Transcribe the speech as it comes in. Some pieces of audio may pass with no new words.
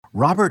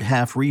Robert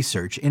Half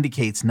research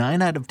indicates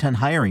 9 out of 10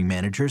 hiring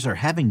managers are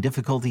having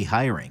difficulty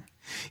hiring.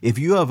 If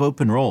you have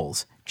open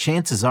roles,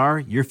 chances are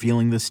you're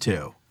feeling this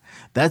too.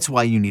 That's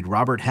why you need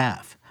Robert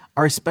Half.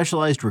 Our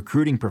specialized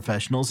recruiting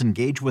professionals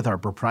engage with our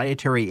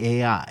proprietary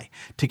AI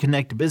to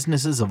connect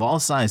businesses of all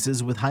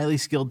sizes with highly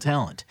skilled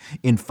talent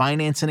in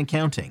finance and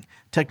accounting,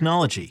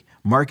 technology,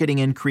 marketing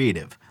and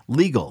creative,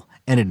 legal,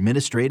 and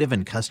administrative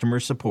and customer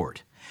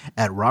support.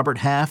 At Robert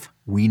Half,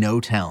 we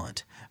know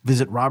talent.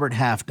 Visit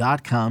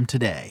roberthalf.com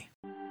today.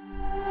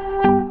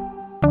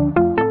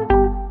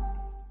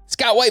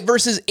 Scott White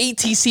versus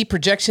ATC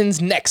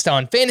projections next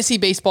on Fantasy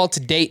Baseball to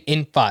Date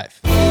in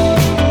 5.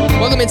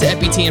 Welcome into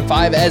FBT in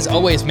 5. As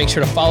always, make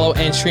sure to follow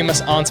and stream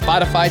us on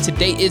Spotify.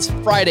 Today is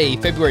Friday,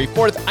 February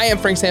 4th. I am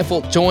Frank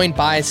Stanfield, joined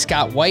by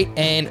Scott White.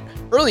 And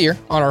earlier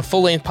on our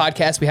full-length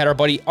podcast, we had our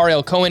buddy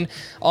Ariel Cohen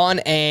on,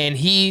 and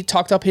he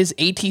talked up his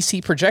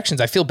ATC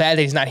projections. I feel bad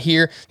that he's not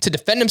here to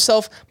defend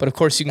himself, but of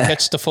course you can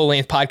catch the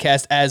full-length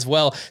podcast as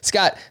well.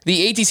 Scott,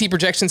 the ATC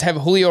projections have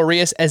Julio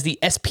Urias as the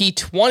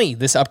SP20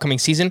 this upcoming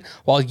season,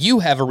 while you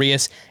have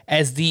Urias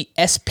as the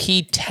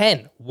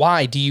SP10.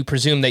 Why do you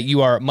presume that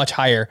you are much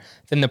higher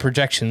than the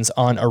projections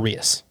on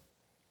Urias?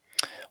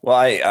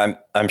 Well,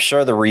 I'm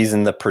sure the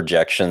reason the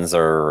projections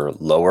are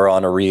lower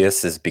on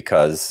Urias is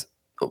because,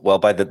 well,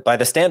 by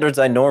the standards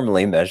I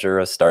normally measure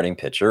a starting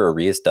pitcher,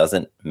 Urias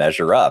doesn't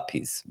measure up.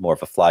 He's more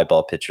of a fly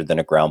ball pitcher than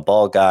a ground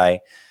ball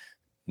guy.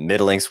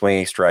 Middling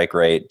swinging strike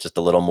rate, just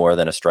a little more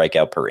than a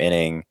strikeout per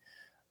inning.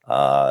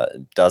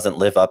 Doesn't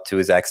live up to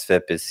his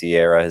xFIP, his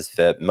SIERA, his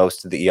FIP,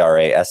 most of the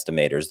ERA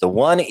estimators. The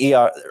one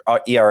ERA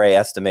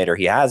estimator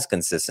he has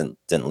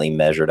consistently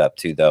measured up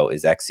to, though,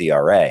 is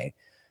xERA,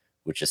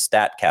 which is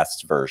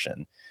StatCast's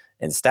version.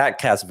 And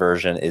StatCast's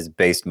version is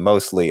based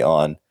mostly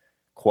on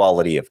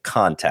quality of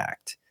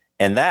contact.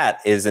 And that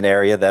is an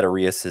area that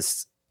Urias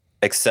has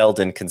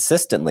excelled in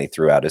consistently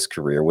throughout his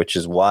career, which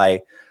is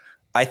why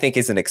I think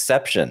is an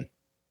exception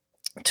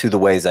to the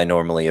ways I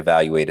normally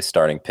evaluate a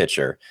starting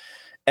pitcher.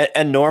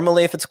 And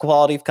normally, if it's a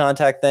quality of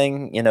contact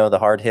thing, the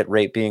hard hit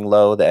rate being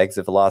low, the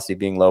exit velocity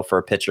being low for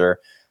a pitcher,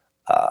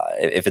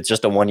 if it's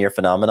just a one-year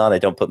phenomenon, I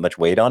don't put much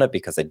weight on it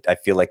because I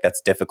feel like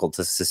that's difficult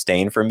to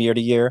sustain from year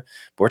to year.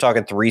 But we're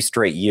talking 3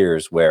 straight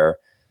years where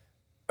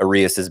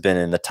Urias has been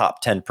in the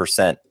top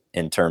 10%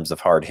 in terms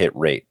of hard hit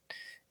rate.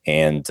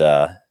 And,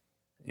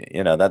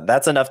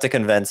 that's enough to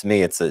convince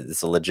me it's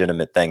a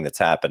legitimate thing that's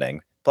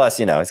happening. Plus,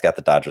 he's got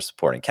the Dodgers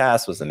supporting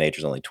cast, was the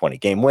major's only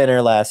 20-game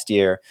winner last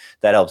year.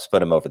 That helps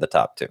put him over the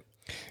top, too.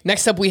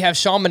 Next up, we have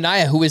Sean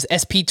Manaea, who is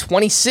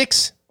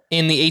SP26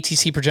 in the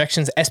ATC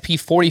projections,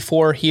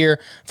 SP44 here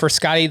for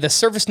Scotty. The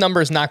surface number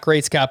is not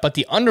great, Scott, but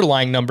the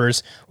underlying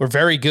numbers were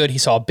very good. He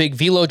saw a big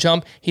velo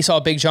jump. He saw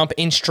a big jump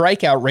in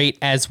strikeout rate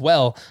as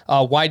well.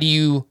 Why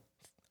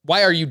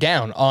are you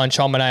down on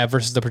Sean Manaea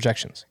versus the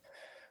projections?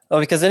 Well,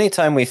 because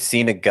anytime we've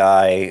seen a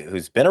guy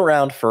who's been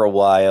around for a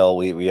while,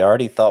 we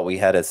already thought we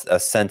had a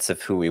sense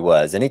of who he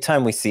was.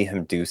 Anytime we see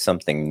him do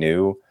something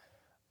new,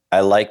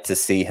 I like to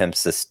see him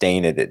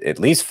sustain it at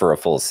least for a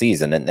full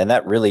season. And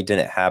that really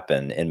didn't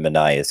happen in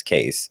Manaea's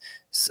case.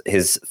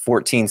 His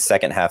 14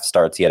 second half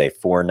starts, he had a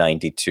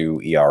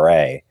 4.92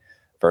 ERA.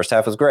 First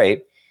half was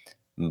great,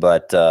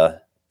 but the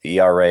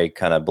ERA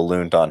kind of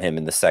ballooned on him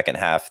in the second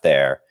half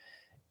there.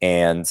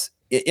 And,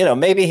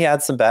 maybe he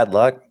had some bad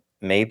luck.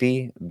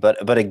 Maybe,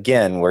 but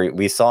again, where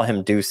we saw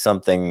him do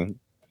something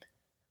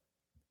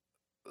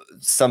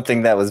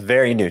that was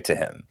very new to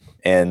him,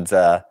 and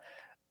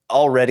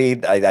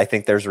already I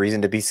think there's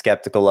reason to be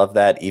skeptical of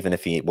that. Even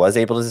if he was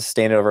able to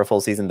sustain it over a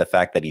full season, the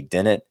fact that he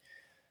didn't,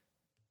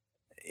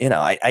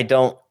 I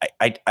don't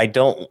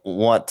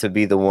want to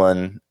be the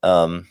one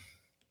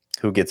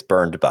who gets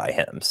burned by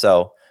him.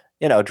 So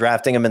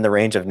drafting him in the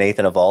range of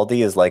Nathan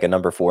Eovaldi is like a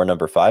number 4,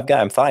 number 5 guy.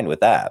 I'm fine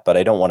with that, but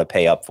I don't want to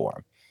pay up for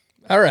him.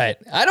 All right.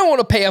 I don't want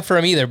to pay up for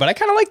him either, but I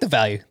kind of like the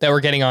value that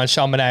we're getting on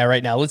Sean Manaea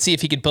right now. Let's see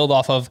if he could build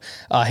off of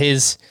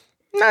his,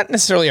 not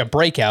necessarily a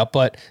breakout,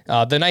 but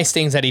the nice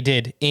things that he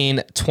did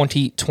in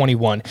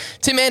 2021.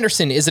 Tim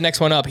Anderson is the next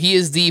one up. He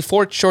is the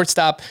 4th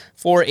shortstop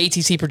for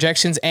ATC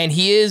projections, and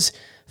he is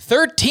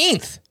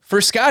 13th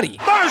for Scotty.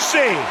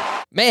 Mercy!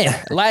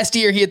 Man, last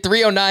year he had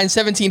 309,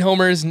 17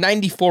 homers,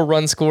 94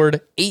 runs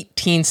scored,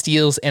 18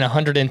 steals in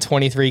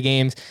 123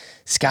 games.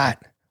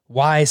 Scott,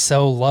 why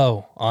so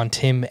low on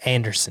Tim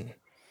Anderson?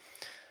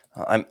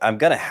 I'm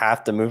going to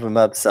have to move him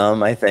up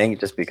some, I think,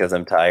 just because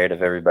I'm tired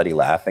of everybody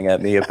laughing at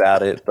me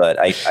about it, but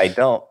I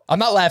don't. I'm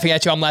not laughing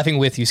at you. I'm laughing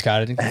with you,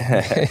 Scott.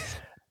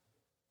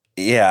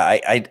 Yeah,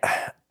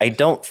 I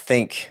don't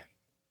think.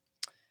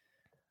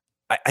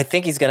 I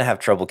think he's going to have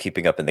trouble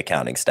keeping up in the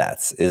counting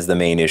stats is the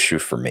main issue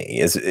for me.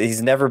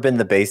 He's never been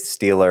the base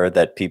stealer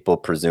that people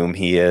presume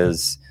he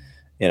is.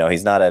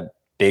 He's not a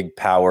big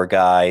power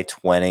guy.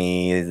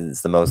 20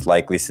 is the most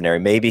likely scenario.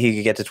 Maybe he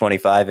could get to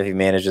 25 if he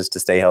manages to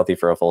stay healthy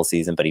for a full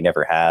season, but he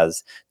never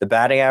has. The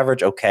batting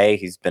average, okay,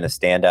 he's been a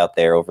standout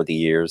there over the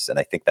years, and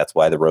I think that's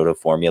why the Roto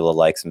formula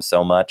likes him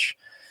so much.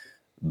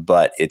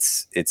 But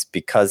it's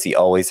because he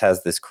always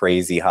has this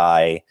crazy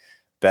high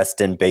best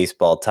in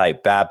baseball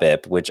type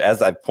BABIP, which,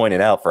 as I've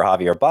pointed out for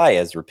Javier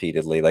Baez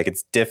repeatedly, like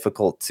it's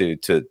difficult to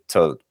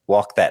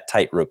walk that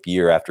tightrope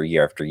year after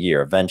year after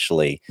year.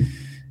 Eventually,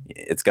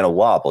 it's going to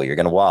wobble. You're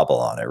going to wobble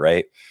on it,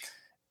 right?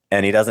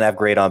 And he doesn't have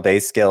great on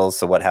base skills.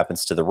 So what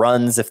happens to the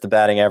runs if the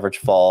batting average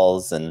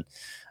falls? And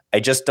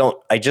I just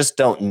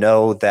don't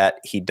know that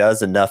he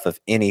does enough of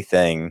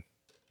anything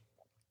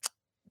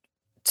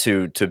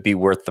to be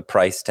worth the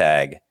price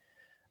tag,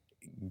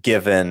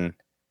 given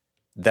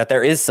that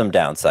there is some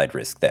downside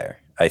risk there,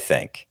 I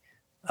think.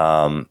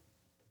 Do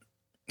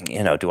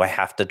I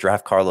have to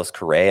draft Carlos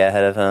Correa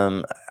ahead of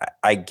him?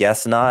 I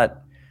guess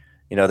not.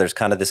 There's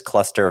kind of this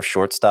cluster of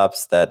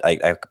shortstops that I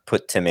could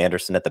put Tim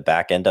Anderson at the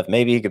back end of.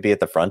 Maybe he could be at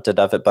the front end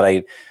of it,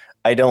 but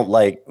I don't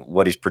like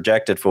what he's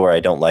projected for. I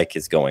don't like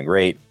his going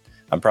rate.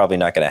 I'm probably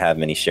not going to have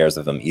many shares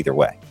of him either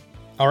way.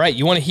 All right,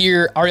 you want to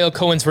hear Ariel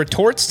Cohen's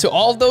retorts to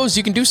all of those?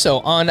 You can do so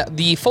on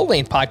the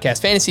full-length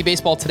podcast, Fantasy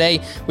Baseball Today,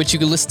 which you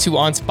can listen to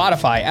on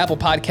Spotify, Apple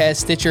Podcasts,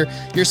 Stitcher,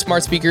 your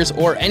smart speakers,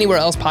 or anywhere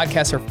else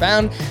podcasts are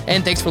found.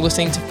 And thanks for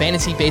listening to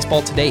Fantasy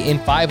Baseball Today in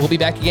 5. We'll be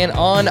back again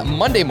on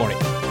Monday morning.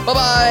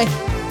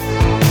 Bye-bye.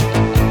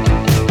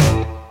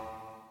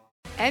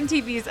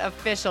 MTV's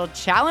official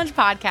Challenge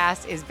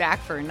podcast is back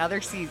for another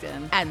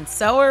season. And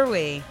so are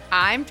we.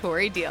 I'm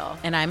Tori Deal.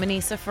 And I'm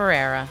Anissa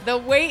Ferreira. The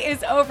wait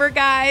is over,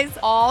 guys.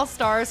 All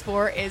Stars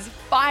 4 is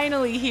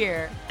finally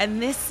here.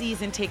 And this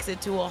season takes it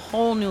to a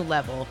whole new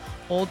level.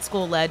 Old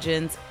school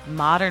legends,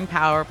 modern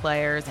power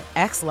players, and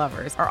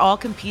ex-lovers are all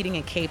competing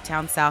in Cape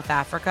Town, South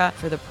Africa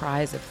for the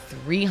prize of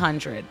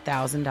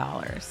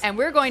 $300,000. And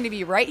we're going to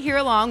be right here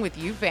along with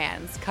you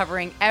fans,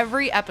 covering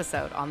every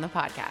episode on the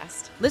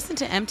podcast. Listen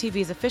to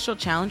MTV's official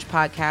Challenge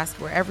podcast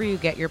wherever you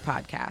get your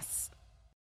podcasts.